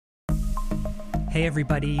Hey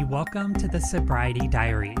everybody, welcome to the Sobriety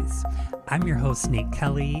Diaries. I'm your host, Nate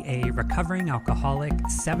Kelly, a recovering alcoholic,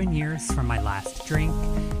 7 years from my last drink,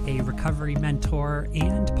 a recovery mentor,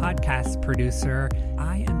 and podcast producer.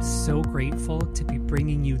 I am so grateful to be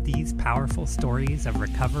bringing you these powerful stories of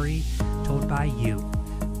recovery told by you,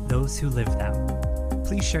 those who live them.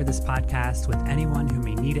 Please share this podcast with anyone who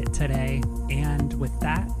may need it today. And with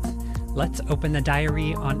that, let's open the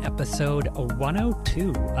diary on episode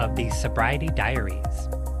 102 of the Sobriety Diaries.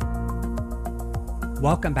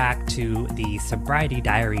 Welcome back to the Sobriety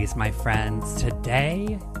Diaries, my friends.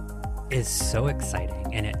 Today is so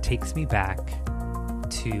exciting, and it takes me back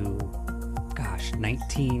to,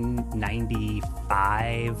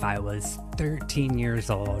 1995. I was 13 years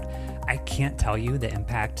old. I can't tell you the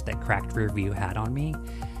impact that Cracked Rear View had on me.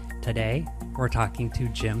 Today, we're talking to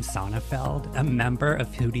Jim Sonefeld, a member of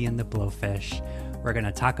Hootie and the Blowfish. We're going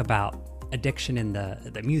to talk about addiction in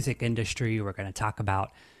the music industry. We're going to talk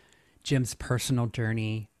about Jim's personal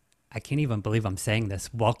journey. I can't even believe I'm saying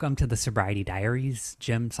this. Welcome to the Sobriety Diaries,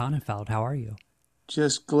 Jim Sonefeld. How are you?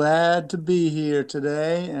 Just glad to be here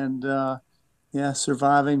today and,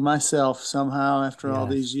 surviving myself somehow after all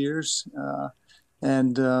these Yes. years.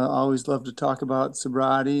 Always love to talk about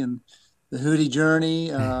sobriety and the Hootie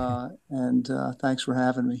journey. Thanks for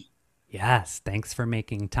having me. Yes, thanks for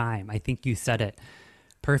making time. I think you said it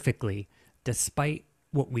perfectly. Despite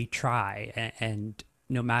what we try and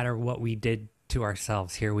no matter what we did to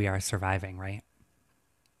ourselves, here we are surviving, right?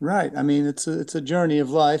 Right. I mean, it's a journey of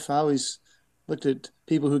life. I always looked at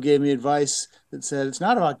people who gave me advice that said it's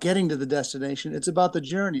not about getting to the destination, it's about the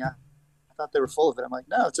journey. I thought they were full of it. I'm like,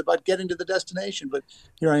 no, it's about getting to the destination. But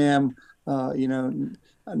here I am,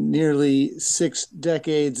 nearly 6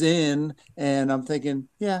 decades in, and I'm thinking,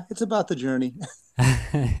 yeah, it's about the journey.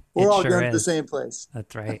 We're It all sure going to the is. same place.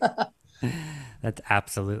 That's right. That's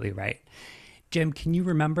absolutely right. Jim, can you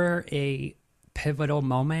remember a pivotal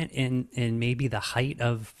moment in maybe the height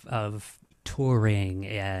of touring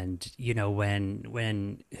and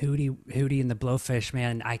when Hootie and the Blowfish,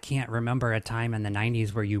 man, I can't remember a time in the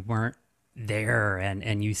 90s where you weren't there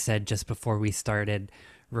and you said just before we started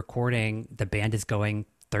recording the band is going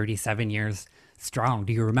 37 years strong.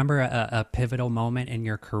 Do you remember a pivotal moment in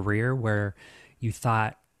your career where you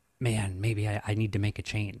thought, man, maybe I need to make a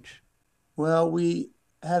change? Well, we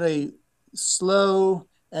had a slow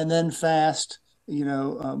and then fast,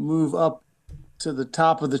 move up to the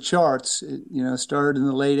top of the charts. It, started in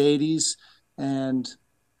the late 80s and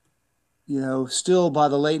still by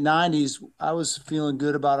the late 90s, I was feeling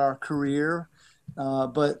good about our career.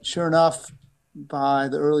 But sure enough, by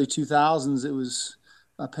the early 2000s, it was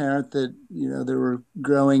apparent that, there were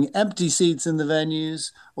growing empty seats in the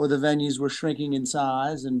venues or the venues were shrinking in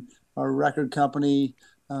size. And our record company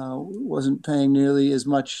wasn't paying nearly as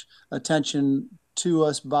much attention to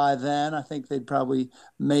us by then. I think they'd probably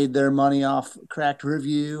made their money off Cracked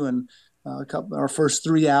Review and our first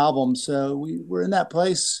three albums. So we were in that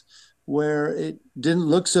place where it didn't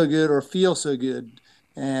look so good or feel so good.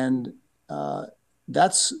 And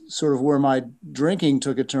that's sort of where my drinking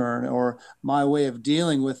took a turn, or my way of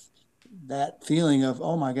dealing with that feeling of,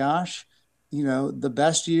 oh my gosh, the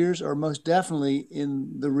best years are most definitely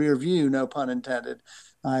in the rear view, no pun intended.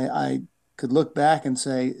 I could look back and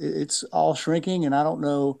say it's all shrinking and I don't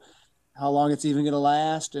know how long it's even going to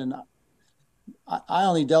last. And I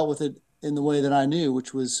only dealt with it in the way that I knew,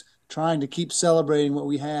 which was trying to keep celebrating what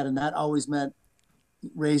we had. And that always meant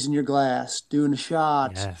raising your glass, doing a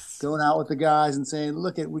shot, Yes. going out with the guys and saying,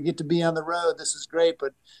 look, we get to be on the road. This is great.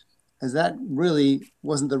 But as that really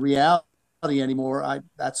wasn't the reality anymore,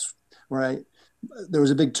 that's where there was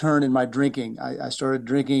a big turn in my drinking. I started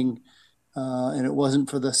drinking, and it wasn't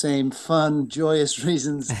for the same fun, joyous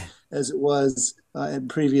reasons as it was in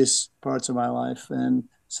previous parts of my life. And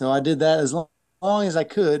so I did that as long as I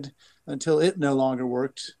could until it no longer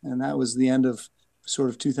worked. And that was the end of sort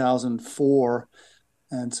of 2004.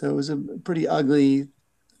 And so it was a pretty ugly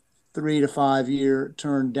 3 to 5 year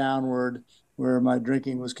turn downward where my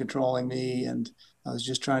drinking was controlling me. And I was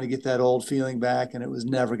just trying to get that old feeling back, and it was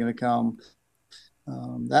never going to come.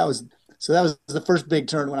 That was that was the first big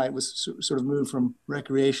turn when I was sort of moved from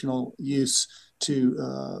recreational use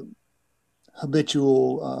to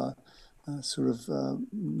habitual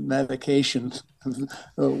medication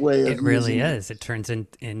way of It really using. is. It turns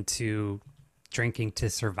into drinking to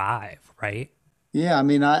survive, right? Yeah, I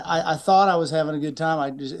mean, I thought I was having a good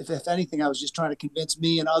time. If anything, I was just trying to convince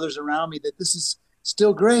me and others around me that this is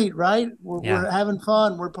still great, right? Yeah. We're having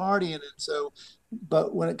fun, we're partying, and so.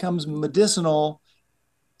 But when it comes medicinal,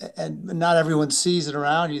 and not everyone sees it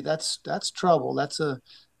around you, that's trouble. That's a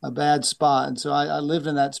bad spot. And so I lived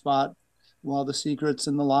in that spot while the secrets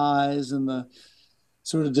and the lies and the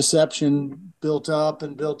sort of deception built up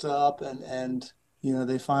and built up, and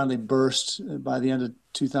they finally burst. By the end of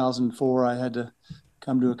 2004, I had to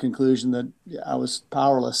come to a conclusion that I was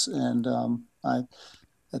powerless, and I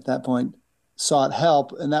at that point sought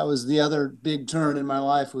help, and that was the other big turn in my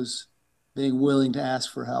life, was being willing to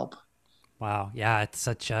ask for help. Wow. Yeah, it's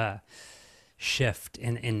such a shift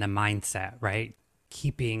in the mindset, right?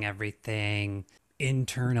 Keeping everything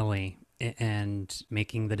internally and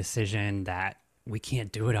making the decision that we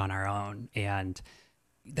can't do it on our own. And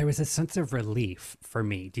there was a sense of relief for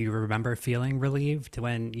me. Do you remember feeling relieved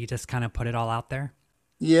when you just kind of put it all out there?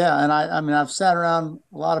 Yeah, and I mean, I've sat around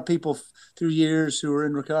a lot of people through years who are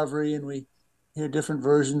in recovery, and we hear different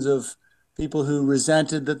versions of people who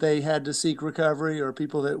resented that they had to seek recovery, or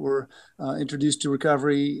people that were introduced to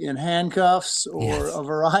recovery in handcuffs, or Yes. a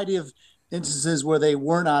variety of instances where they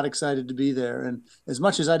were not excited to be there. And as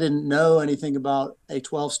much as I didn't know anything about a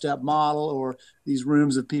 12-step model or these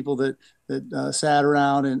rooms of people that sat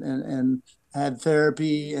around and had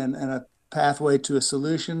therapy and a pathway to a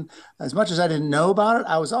solution, as much as I didn't know about it,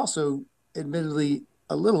 I was also admittedly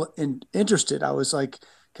a little interested. I was like,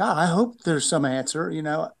 God, I hope there's some answer.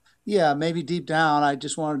 Yeah, maybe deep down, I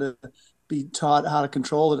just wanted to be taught how to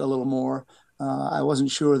control it a little more. I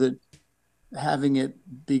wasn't sure that having it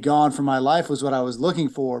be gone from my life was what I was looking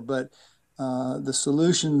for, but the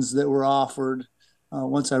solutions that were offered,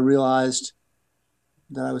 once I realized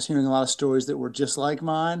that I was hearing a lot of stories that were just like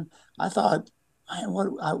mine, I thought, man,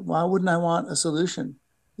 why wouldn't I want a solution?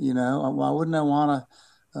 Why wouldn't I want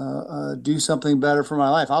to do something better for my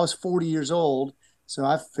life? I was 40 years old, so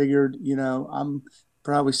I figured, I'm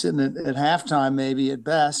probably sitting at halftime, maybe at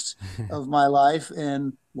best, of my life,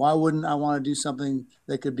 and why wouldn't I want to do something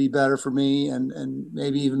that could be better for me and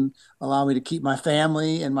maybe even allow me to keep my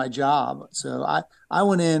family and my job? So I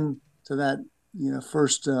went in to that,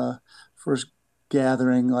 first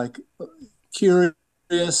gathering, like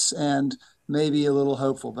curious and maybe a little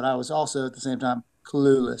hopeful, but I was also at the same time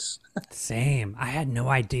clueless. Same. I had no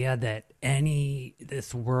idea that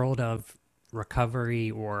this world of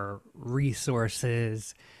recovery or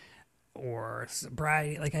resources or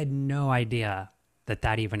sobriety, like I had no idea that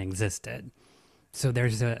that even existed. So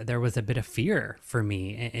there was a bit of fear for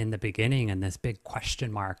me in the beginning, and this big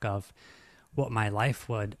question mark of what my life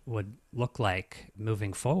would look like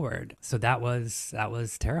moving forward. So that was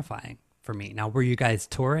terrifying for me. Now, were you guys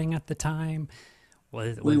touring at the time?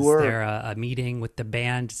 We Was were. there a meeting with the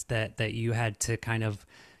band that you had to kind of,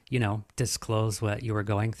 disclose what you were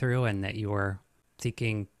going through and that you were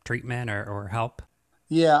seeking treatment or help?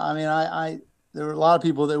 Yeah, I mean, I there were a lot of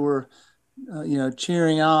people that were,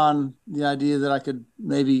 cheering on the idea that I could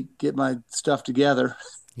maybe get my stuff together.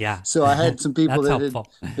 Yeah, So I had some people that's that had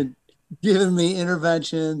helpful. been giving me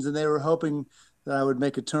interventions, and they were hoping that I would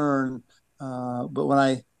make a turn. But when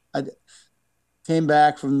I came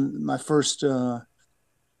back from my first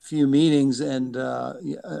few meetings and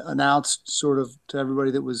announced sort of to everybody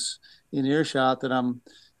that was in earshot that I'm,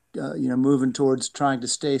 moving towards trying to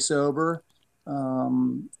stay sober.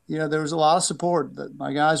 There was a lot of support. That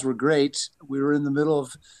my guys were great. We were in the middle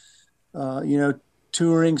of,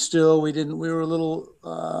 touring still. We didn't. We were a little.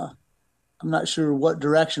 I'm not sure what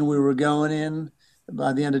direction we were going in.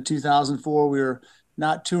 By the end of 2004, we were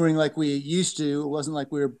not touring like we used to. It wasn't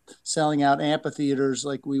like we were selling out amphitheaters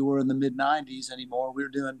like we were in the mid 90s anymore. We were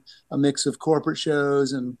doing a mix of corporate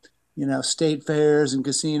shows and, state fairs and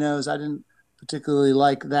casinos. I didn't particularly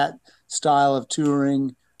like that style of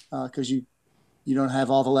touring because you don't have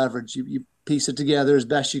all the leverage. You piece it together as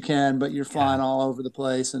best you can, but you're Yeah, flying all over the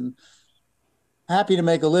place, and happy to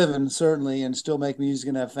make a living certainly and still make music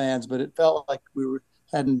and have fans, but it felt like we were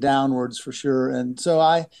heading downwards for sure. And so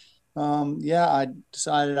I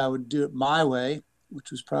decided I would do it my way,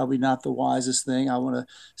 which was probably not the wisest thing. I want to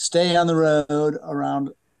stay on the road around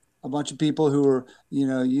a bunch of people who are,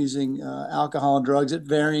 using alcohol and drugs at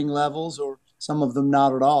varying levels, or some of them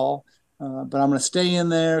not at all. But I'm going to stay in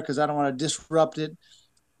there because I don't want to disrupt it.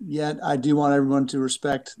 Yet I do want everyone to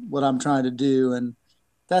respect what I'm trying to do, and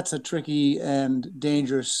that's a tricky and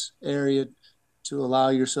dangerous area to allow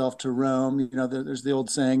yourself to roam. There's the old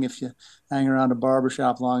saying, if you hang around a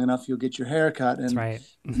barbershop long enough, you'll get your hair cut. that's And right.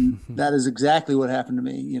 that is exactly what happened to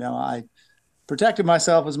me. I protected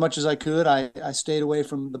myself as much as I could. I stayed away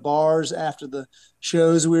from the bars after the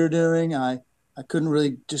shows we were doing. I couldn't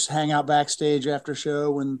really just hang out backstage after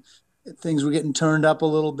show when things were getting turned up a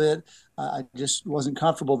little bit. I just wasn't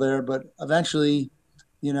comfortable there. But eventually,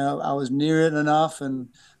 I was near it enough and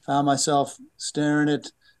found myself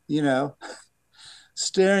you know,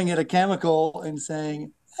 staring at a chemical and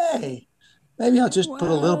saying, "Hey, maybe I'll just put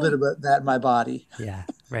a little bit Whoa. of that in my body. Yeah,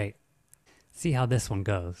 right. See how this one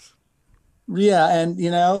goes. Yeah, and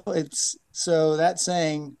it's so that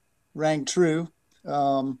saying rang true.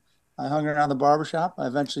 Um, I hung around the barbershop. I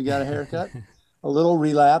eventually got a haircut, a little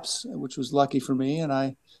relapse, which was lucky for me, and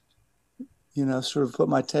I, sort of put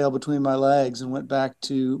my tail between my legs and went back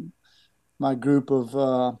to my group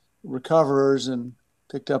of recoverers and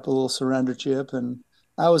picked up a little surrender chip. And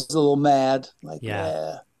I was a little mad, like,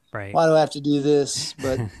 Yeah, right. why do I have to do this?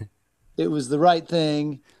 But it was the right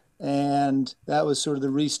thing. And that was sort of the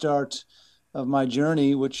restart of my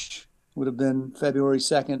journey, which would have been February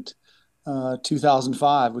 2nd,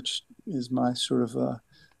 2005, which is my sort of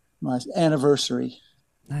my anniversary.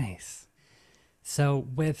 Nice. So,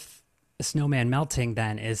 with Snowman Melting,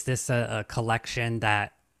 then, is this a collection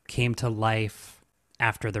that came to life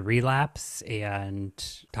after the relapse? And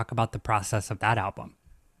talk about the process of that album.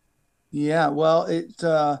 Yeah, well, it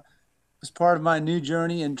was part of my new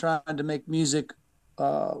journey in trying to make music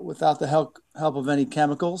without the help of any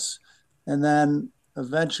chemicals. And then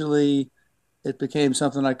eventually it became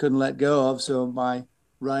something I couldn't let go of. So my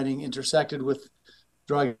writing intersected with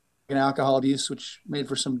drug and alcohol use, which made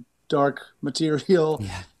for some dark material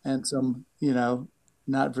Yeah. and some,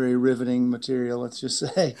 not very riveting material, let's just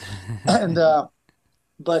say. And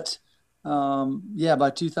but yeah,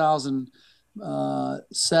 by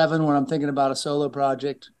 2007, when I'm thinking about a solo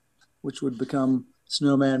project, which would become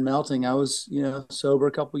Snowman Melting, I was, sober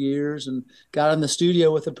a couple years and got in the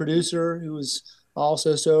studio with a producer who was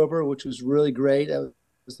also sober, which was really great. That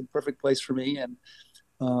was the perfect place for me. And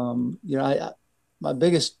my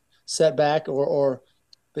biggest setback or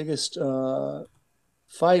biggest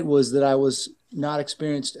fight was that I was not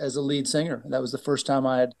experienced as a lead singer. That was the first time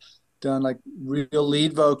I had done like real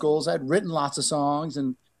lead vocals. I'd written lots of songs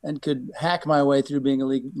and could hack my way through being a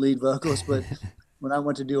lead vocalist, but when I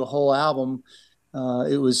went to do a whole album,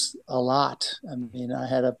 it was a lot. I mean, I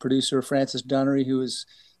had a producer, Francis Dunnery, who was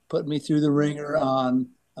putting me through the ringer on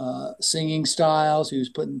singing styles. He was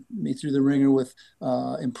putting me through the ringer with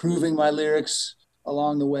improving my lyrics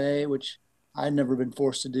along the way, which I'd never been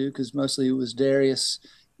forced to do because mostly it was Darius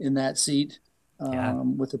in that seat Yeah.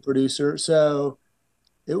 with the producer. So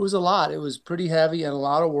it was a lot. It was pretty heavy and a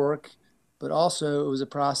lot of work, but also it was a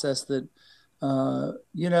process that,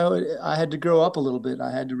 I had to grow up a little bit.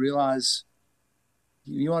 I had to realize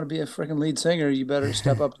you want to be a freaking lead singer, you better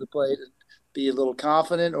step up to the plate and be a little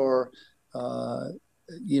confident or, uh,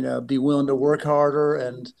 be willing to work harder.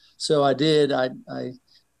 And so I did. I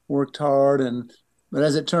worked hard, but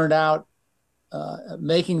as it turned out,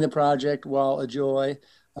 making the project, while a joy,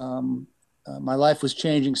 my life was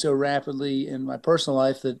changing so rapidly in my personal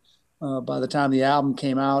life that by the time the album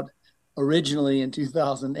came out, originally in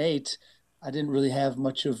 2008, I didn't really have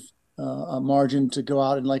much of a margin to go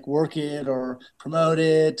out and like work it or promote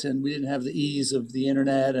it, and we didn't have the ease of the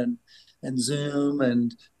internet and Zoom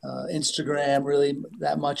and Instagram really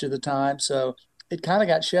that much of the time. So it kind of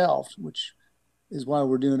got shelved, which is why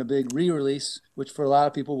we're doing a big re-release, which for a lot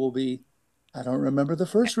of people will be, I don't remember the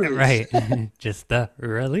first release. Right. Just the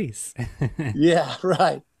release. Yeah,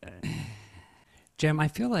 right. Jim, I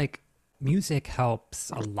feel like music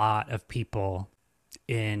helps a lot of people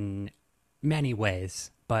in many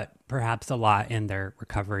ways, but perhaps a lot in their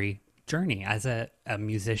recovery journey. As a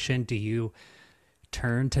musician, do you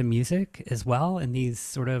turn to music as well in these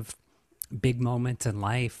sort of big moments in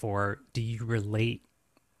life, or do you relate,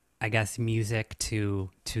 I guess, music to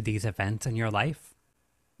these events in your life?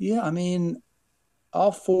 Yeah, I mean,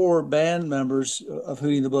 all four band members of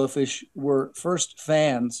Hootie and the Blowfish were first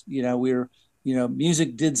fans.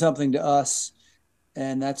 Music did something to us,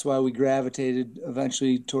 and that's why we gravitated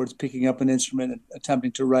eventually towards picking up an instrument and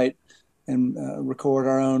attempting to write and record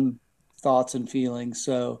our own thoughts and feelings.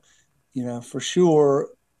 So, for sure,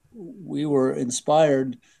 we were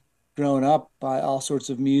inspired growing up by all sorts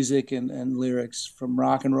of music and lyrics, from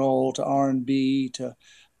rock and roll to R&B to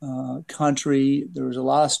country. There was a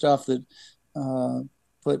lot of stuff that uh,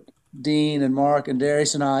 put Dean and Mark and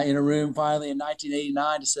Darius and I in a room finally in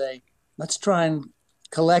 1989 to say, let's try and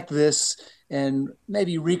collect this and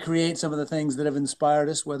maybe recreate some of the things that have inspired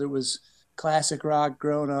us, whether it was classic rock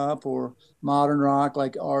growing up or modern rock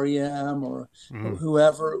like REM or Mm,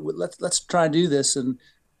 whoever. Let's try and do this. And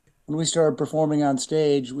when we started performing on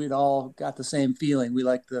stage, we'd all got the same feeling. We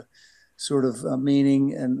liked the sort of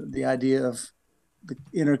meaning and the idea of the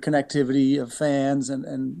interconnectivity of fans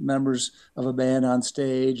and members of a band on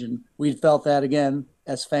stage. And we felt that again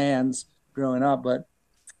as fans growing up. But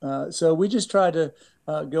so we just tried to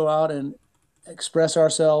go out and express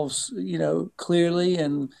ourselves, clearly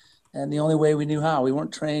and the only way we knew how. We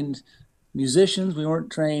weren't trained musicians. We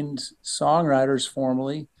weren't trained songwriters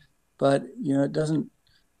formally, but it doesn't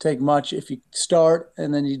take much if you start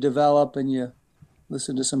and then you develop and you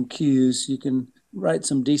listen to some cues, you can write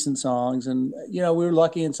some decent songs. And, we were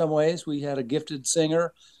lucky in some ways. We had a gifted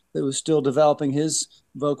singer that was still developing his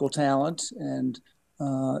vocal talent. And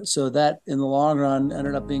so that in the long run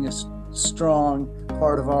ended up being a strong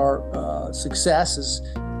part of our success. Is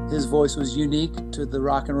his voice was unique to the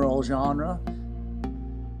rock and roll genre.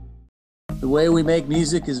 The way we make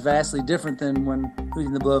music is vastly different than when Hootie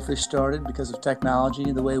and the Blowfish started because of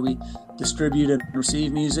technology. The way we distribute and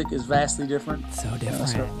receive music is vastly different. So So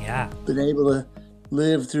different. Yeah. been able to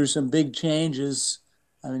live through some big changes.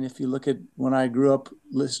 I mean, if you look at when I grew up,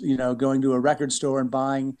 going to a record store and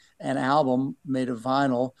buying an album made of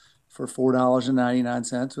vinyl for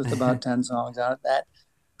 $4.99 with about 10 songs on it, that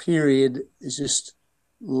period is just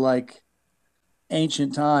like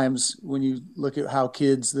ancient times when you look at how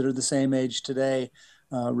kids that are the same age today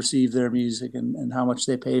receive their music and how much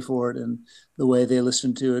they pay for it and the way they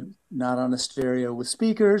listen to it, not on a stereo with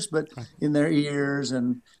speakers, but in their ears.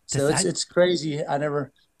 And Does so it's that it's crazy. I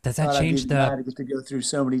never does that thought I'd be change the the guy to get to go through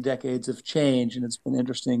so many decades of change, and it's been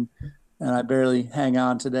interesting. And I barely hang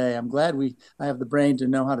on today. I'm glad I have the brain to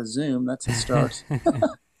know how to Zoom. That's a start.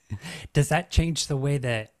 does that change the way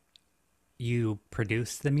that you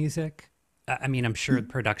produce the music? I mean, I'm sure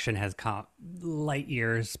production has come light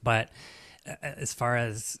years, but as far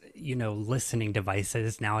as listening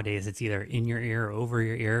devices nowadays, it's either in your ear or over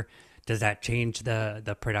your ear. Does that change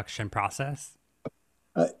the production process?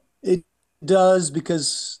 It does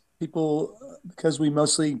because we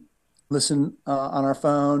mostly listen on our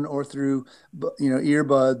phone or through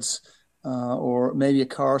earbuds or maybe a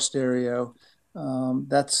car stereo.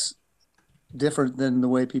 That's different than the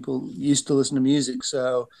way people used to listen to music.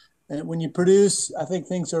 So, and when you produce, I think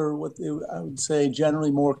things are I would say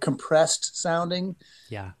generally more compressed sounding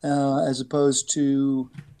Yeah. as opposed to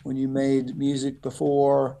when you made music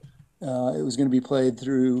before it was going to be played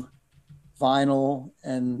through vinyl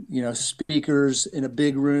and speakers in a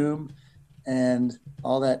big room, and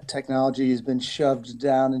all that technology has been shoved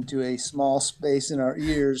down into a small space in our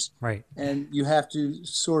ears, Right. and you have to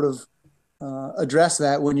sort of address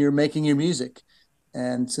that when you're making your music.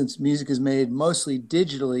 And since music is made mostly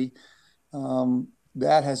digitally,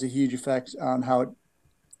 that has a huge effect on how it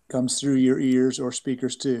comes through your ears or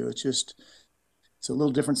speakers too. It's a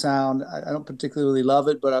little different sound. I don't particularly love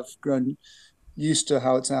it, but I've grown used to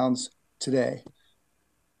how it sounds today.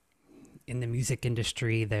 In the music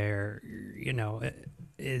industry, there,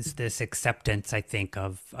 is this acceptance, I think,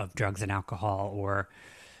 of drugs and alcohol, or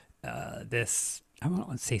this, I don't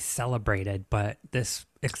want to say celebrated, but this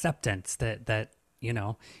acceptance that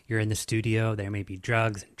you're in the studio, there may be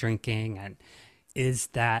drugs and drinking, and is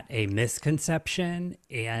that a misconception?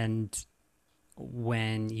 And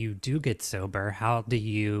when you do get sober, how do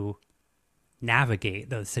you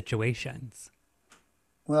navigate those situations?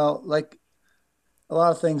 Well, like a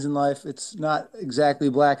lot of things in life, it's not exactly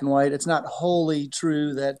black and white. It's not wholly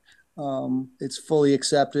true that it's fully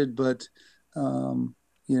accepted, but um,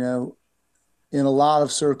 you know, in a lot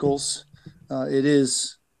of circles, it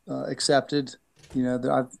is accepted.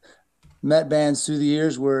 I've met bands through the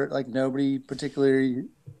years where like nobody particularly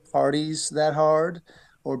parties that hard,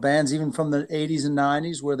 or bands even from the 80s and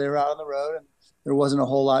 90s where they were out on the road and there wasn't a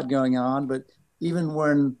whole lot going on. But even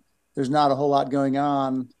when there's not a whole lot going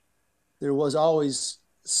on, there was always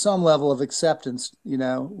some level of acceptance,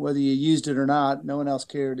 whether you used it or not, no one else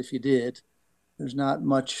cared if you did. There's not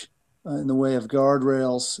much in the way of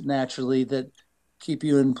guardrails naturally that keep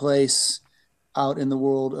you in place out in the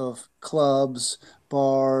world of clubs,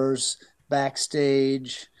 bars,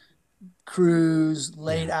 backstage, crews,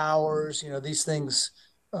 late Yeah. hours. These things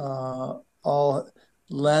all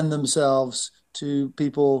lend themselves to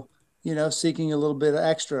people, seeking a little bit of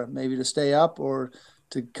extra, maybe to stay up or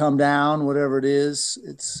to come down, whatever it is.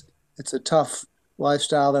 It's a tough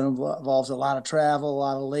lifestyle that involves a lot of travel, a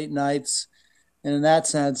lot of late nights, and in that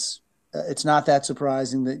sense, it's not that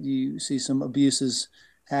surprising that you see some abuses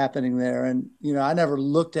happening there. And I never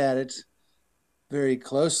looked at it very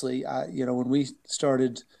closely. When we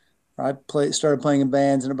started, started playing in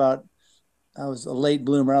bands, and I was a late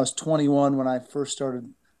bloomer. I was 21 when I first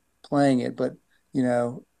started playing it, but you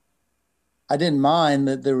know, I didn't mind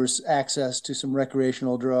that there was access to some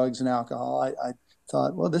recreational drugs and alcohol. I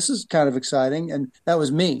thought, well, this is kind of exciting, and that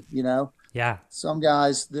was me. Yeah. Some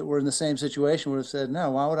guys that were in the same situation would have said,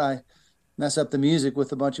 no, why would I mess up the music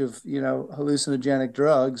with a bunch of hallucinogenic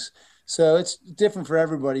drugs? So it's different for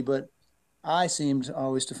everybody, but I seemed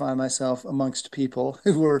always to find myself amongst people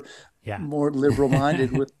who were Yeah. more liberal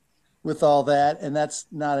minded with with all that, and that's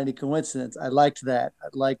not any coincidence. I liked that. I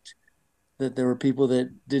liked that there were people that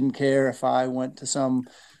didn't care if I went to some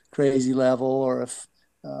crazy level, or if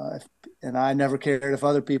and I never cared if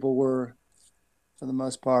other people were, for the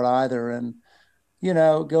most part, either. And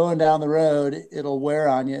going down the road, it'll wear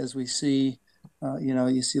on you, as we see.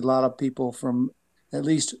 You see a lot of people from at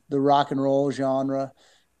least the rock and roll genre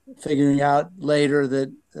figuring out later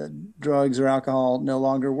that drugs or alcohol no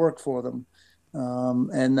longer work for them.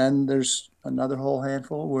 And then there's another whole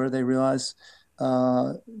handful where they realize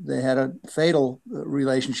they had a fatal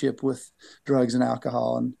relationship with drugs and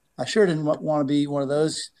alcohol. And I sure didn't want to be one of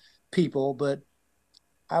those people, but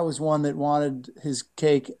I was one that wanted his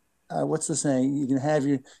cake. What's the saying? You can have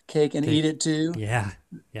your cake and The, eat it too. yeah,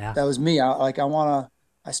 yeah, That was me.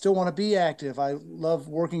 I still want to be active. I love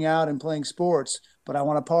working out and playing sports, but I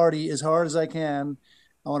want to party as hard as I can.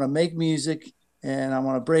 I want to make music, and I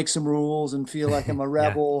want to break some rules and feel like I'm a yeah.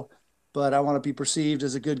 rebel, but I want to be perceived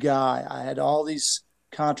as a good guy. I had all these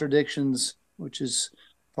contradictions, which is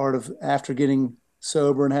part of after getting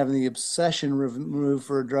sober and having the obsession removed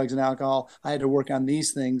for drugs and alcohol. I had to work on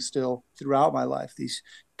these things still throughout my life, these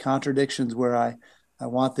contradictions where I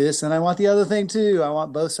want this and I want the other thing too. I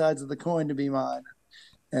want both sides of the coin to be mine.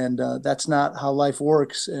 And that's not how life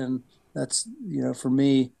works. And that's, for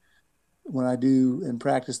me, when I do and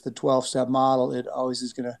practice the 12-step model, it always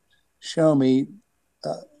is going to show me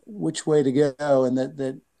which way to go, and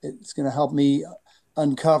that it's going to help me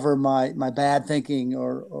uncover my bad thinking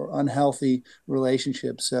or unhealthy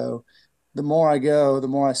relationships. So the more I go, the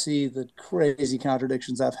more I see the crazy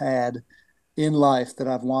contradictions I've had in life, that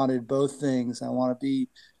I've wanted both things. I want to be,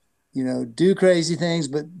 do crazy things,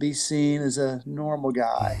 but be seen as a normal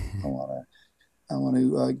guy. I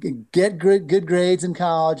want to get good grades in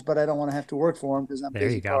college, but I don't want to have to work for them because I'm There you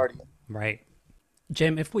busy go. partying. Right.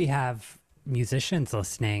 Jim, if we have musicians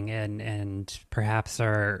listening and perhaps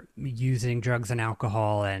are using drugs and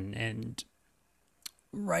alcohol and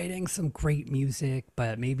writing some great music,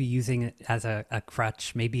 but maybe using it as a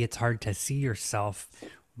crutch, maybe it's hard to see yourself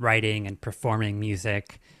writing and performing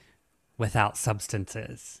music without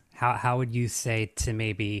substances. How would you say to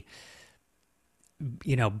maybe,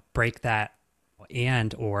 break that,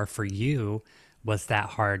 and or for you, was that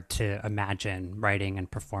hard to imagine writing and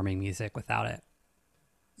performing music without it?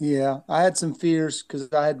 Yeah, I had some fears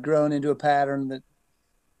because I had grown into a pattern that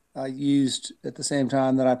I used at the same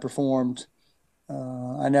time that I performed.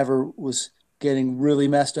 I never was getting really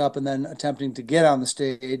messed up and then attempting to get on the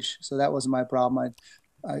stage, so that wasn't my problem.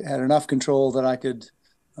 I had enough control that I could,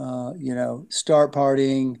 start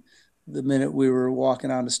partying the minute we were walking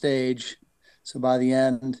on the stage. So by the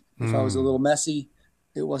end, if I was a Mm, little messy,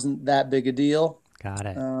 it wasn't that big a deal. got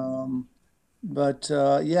it. Um, but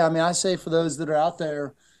yeah, I mean, I say for those that are out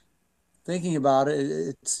there thinking about it,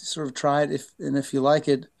 it's sort of try it, if you like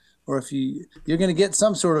it, or if you're going to get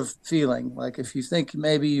some sort of feeling. Like if you think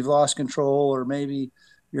maybe you've lost control, or maybe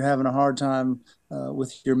you're having a hard time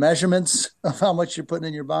with your measurements of how much you're putting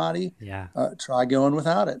in your body, Yeah. try going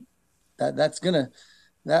without it.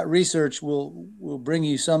 That research will bring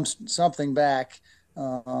you something back.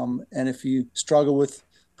 And if you struggle with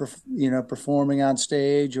performing on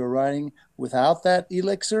stage or writing without that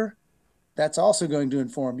elixir, that's also going to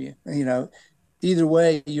inform you. Either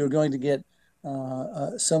way, you're going to get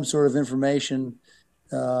some sort of information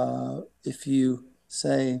if you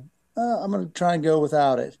say, I'm going to try and go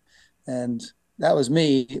without it. And that was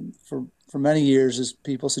me for many years, is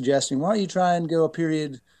people suggesting, why don't you try and go a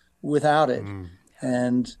period without it? Mm,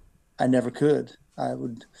 And I never could. I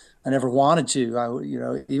never wanted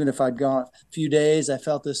to. Even if I'd gone a few days, I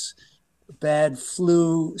felt this bad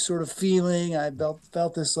flu sort of feeling. I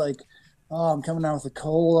felt this like, oh, I'm coming down with a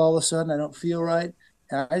cold all of a sudden. I don't feel right.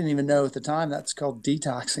 And I didn't even know at the time that's called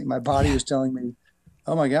detoxing. My body yeah. was telling me,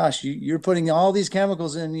 oh my gosh, you're putting all these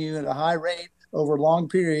chemicals in you at a high rate over long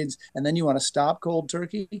periods, and then you want to stop cold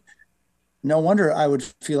turkey. No wonder I would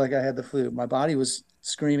feel like I had the flu. My body was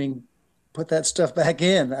screaming, put that stuff back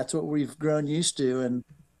in. That's what we've grown used to. And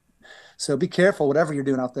so be careful, whatever you're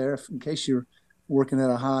doing out there, in case you're working at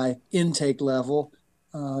a high intake level.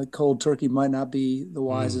 Cold turkey might not be the Mm,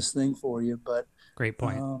 wisest thing for you, but great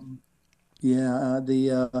point. um, yeah,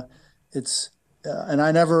 the it's and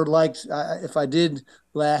I never liked, if I did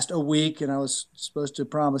last a week and I was supposed to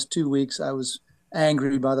promise 2 weeks, I was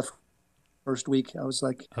angry by the first week. I was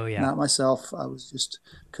like, Oh yeah. not myself. I was just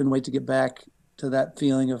couldn't wait to get back to that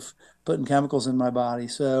feeling of putting chemicals in my body.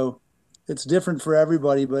 So it's different for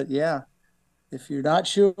everybody, but yeah, if you're not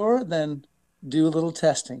sure, then do a little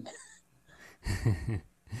testing.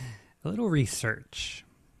 A little research.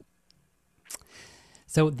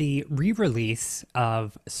 So the re-release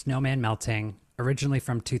of Snowman Melting, originally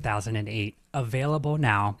from 2008, available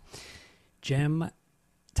now. Jim,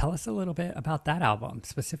 tell us a little bit about that album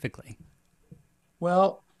specifically.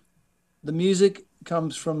 Well, the music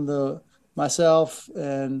comes from the myself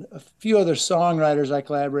and a few other songwriters I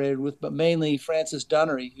collaborated with, but mainly Francis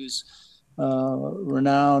Dunnery, who's a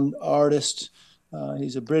renowned artist.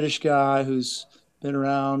 He's a British guy who's been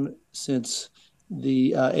around since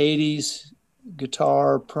the 80s,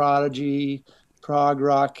 guitar prodigy, prog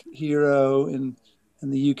rock hero in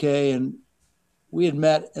the UK. And we had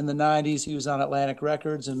met in the 90s. He was on Atlantic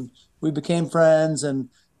Records and we became friends. And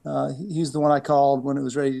he's the one I called when I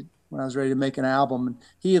was ready to make an album. And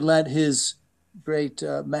he had lent his great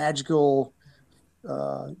magical,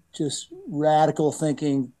 just radical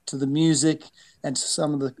thinking to the music and to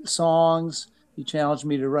some of the songs. He challenged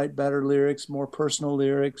me to write better lyrics, more personal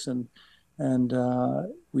lyrics, and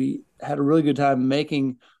we had a really good time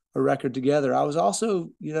making a record together. I was also,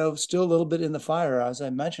 still a little bit in the fire. As I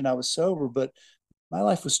mentioned, I was sober, but my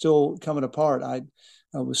life was still coming apart. I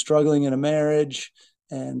was struggling in a marriage,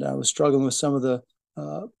 and I was struggling with some of the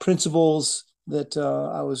principles that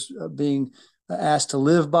I was being asked to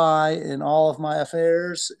live by in all of my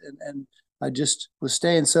affairs, and I just was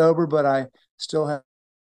staying sober, but I still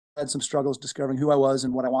had some struggles discovering who I was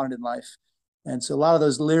and what I wanted in life. And so a lot of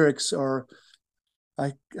those lyrics are,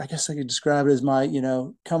 I guess I could describe it as my,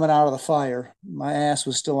 coming out of the fire. My ass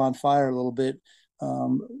was still on fire a little bit,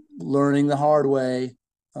 learning the hard way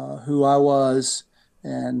who I was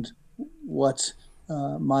and what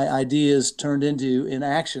my ideas turned into in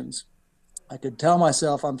actions. I could tell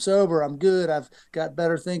myself I'm sober, I'm good, I've got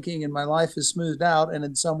better thinking, and my life is smoothed out. And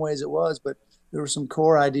in some ways it was, but there were some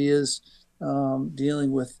core ideas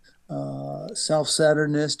dealing with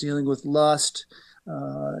self-centeredness, dealing with lust,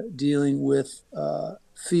 dealing with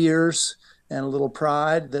fears and a little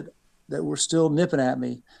pride that were still nipping at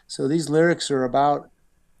me. So these lyrics are about,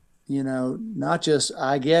 not just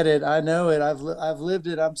I get it, I know it, I've lived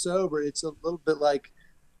it, I'm sober. It's a little bit like,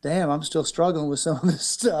 damn, I'm still struggling with some of this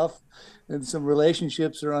stuff, and some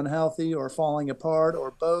relationships are unhealthy or falling apart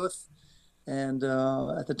or both. And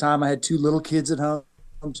at the time, I had two little kids at home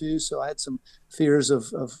too, so I had some fears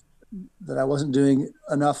of that I wasn't doing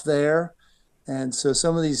enough there. And so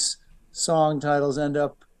some of these song titles end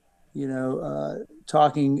up,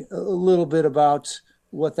 talking a little bit about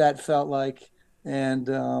what that felt like. And,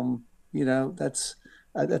 that's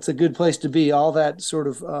a good place to be. All that sort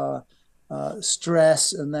of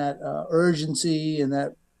stress and that urgency and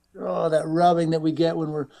that rubbing that we get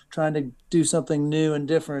when we're trying to do something new and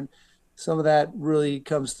different. Some of that really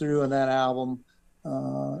comes through on that album.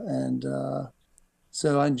 And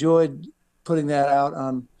so I enjoyed putting that out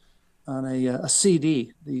on a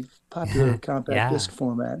CD, the popular compact Yeah. disc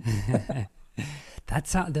format.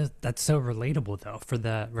 That's so relatable though for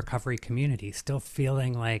the recovery community. Still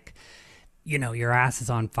feeling like your ass is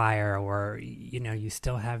on fire, or you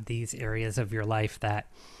still have these areas of your life that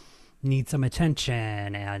need some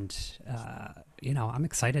attention, and I'm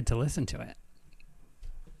excited to listen to it.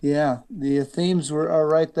 Yeah, the themes are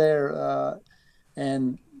right there,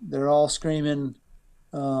 and they're all screaming,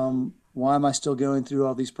 "Why am I still going through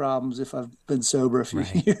all these problems if I've been sober a few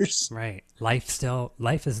Right. years?" Right. Life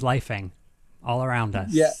is lifing all around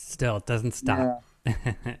us. Yeah, Still, it doesn't stop.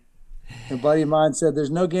 yeah. A buddy of mine said,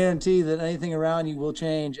 "There's no guarantee that anything around you will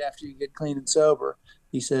change after you get clean and sober."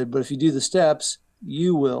 He said, "But if you do the steps,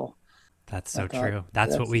 you will." That's I so thought true.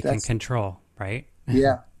 That's what we can that's control, right?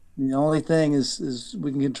 yeah. The only thing is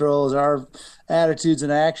we can control is our attitudes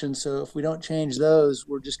and actions. So if we don't change those,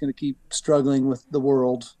 we're just going to keep struggling with the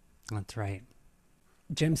world. That's right.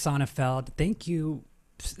 Jim Sonefeld, thank you.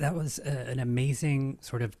 That was an amazing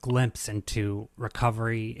sort of glimpse into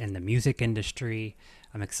recovery in the music industry.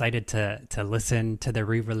 I'm excited to listen to the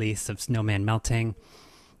re-release of Snowman Melting.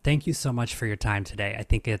 Thank you so much for your time today. I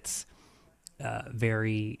think it's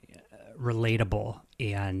very relatable,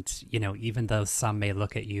 and even though some may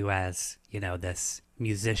look at you as this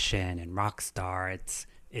musician and rock star, it's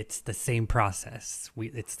the same process.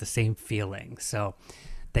 It's the same feeling. So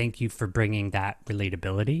thank you for bringing that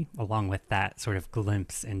relatability along with that sort of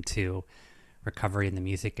glimpse into recovery in the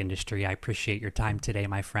music industry. I appreciate your time today,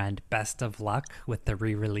 my friend. Best of luck with the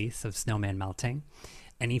re-release of Snowman Melting.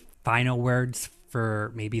 Any final words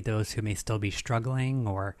for maybe those who may still be struggling,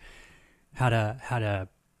 or how to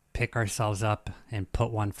pick ourselves up and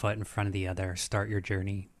put one foot in front of the other, start your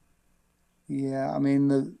journey? Yeah, I mean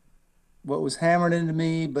the what was hammered into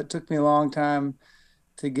me, but took me a long time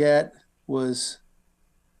to get was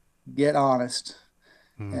get honest.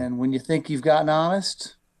 Mm, And when you think you've gotten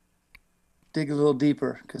honest, dig a little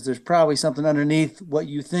deeper because there's probably something underneath what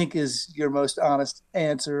you think is your most honest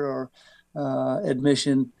answer or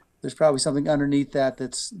admission. There's probably something underneath that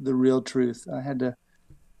that's the real truth. I had to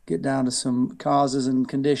get down to some causes and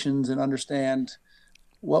conditions and understand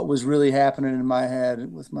what was really happening in my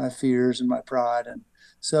head with my fears and my pride. And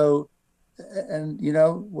so, and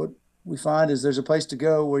what we find is there's a place to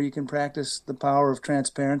go where you can practice the power of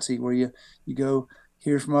transparency, where you go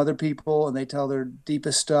hear from other people and they tell their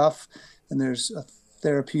deepest stuff, and there's a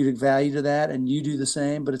therapeutic value to that, and you do the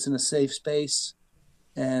same, but it's in a safe space.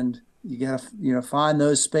 And you gotta find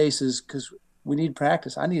those spaces because we need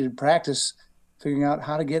practice. I needed practice figuring out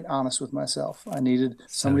how to get honest with myself. I needed So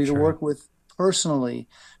somebody to true. work with personally,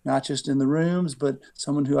 not just in the rooms, but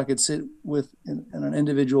someone who I could sit with in an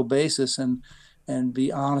individual basis and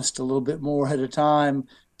be honest a little bit more at a time,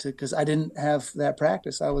 to because I didn't have that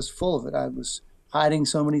practice. I was full of it. I was hiding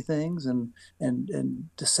so many things and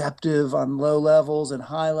deceptive on low levels and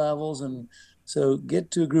high levels. And so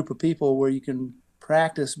get to a group of people where you can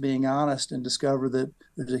practice being honest and discover that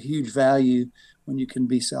there's a huge value when you can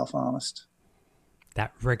be self-honest.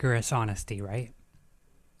 That rigorous honesty, right?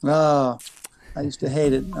 Oh, I used to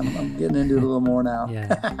hate it. I'm getting into it a little more now.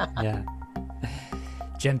 Yeah. Yeah.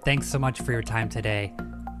 Jim, thanks so much for your time today.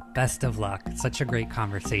 Best of luck. Such a great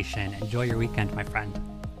conversation. Enjoy your weekend, my friend.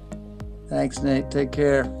 Thanks, Nate. Take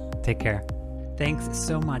care. Take care. Thanks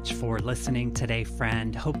so much for listening today,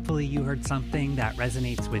 friend. Hopefully you heard something that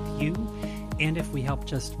resonates with you. And if we help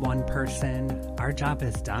just one person, our job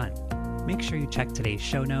is done. Make sure you check today's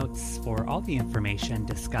show notes for all the information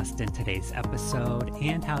discussed in today's episode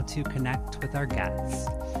and how to connect with our guests.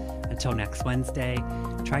 Until next Wednesday,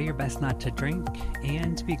 try your best not to drink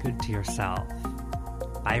and be good to yourself.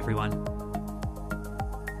 Bye, everyone.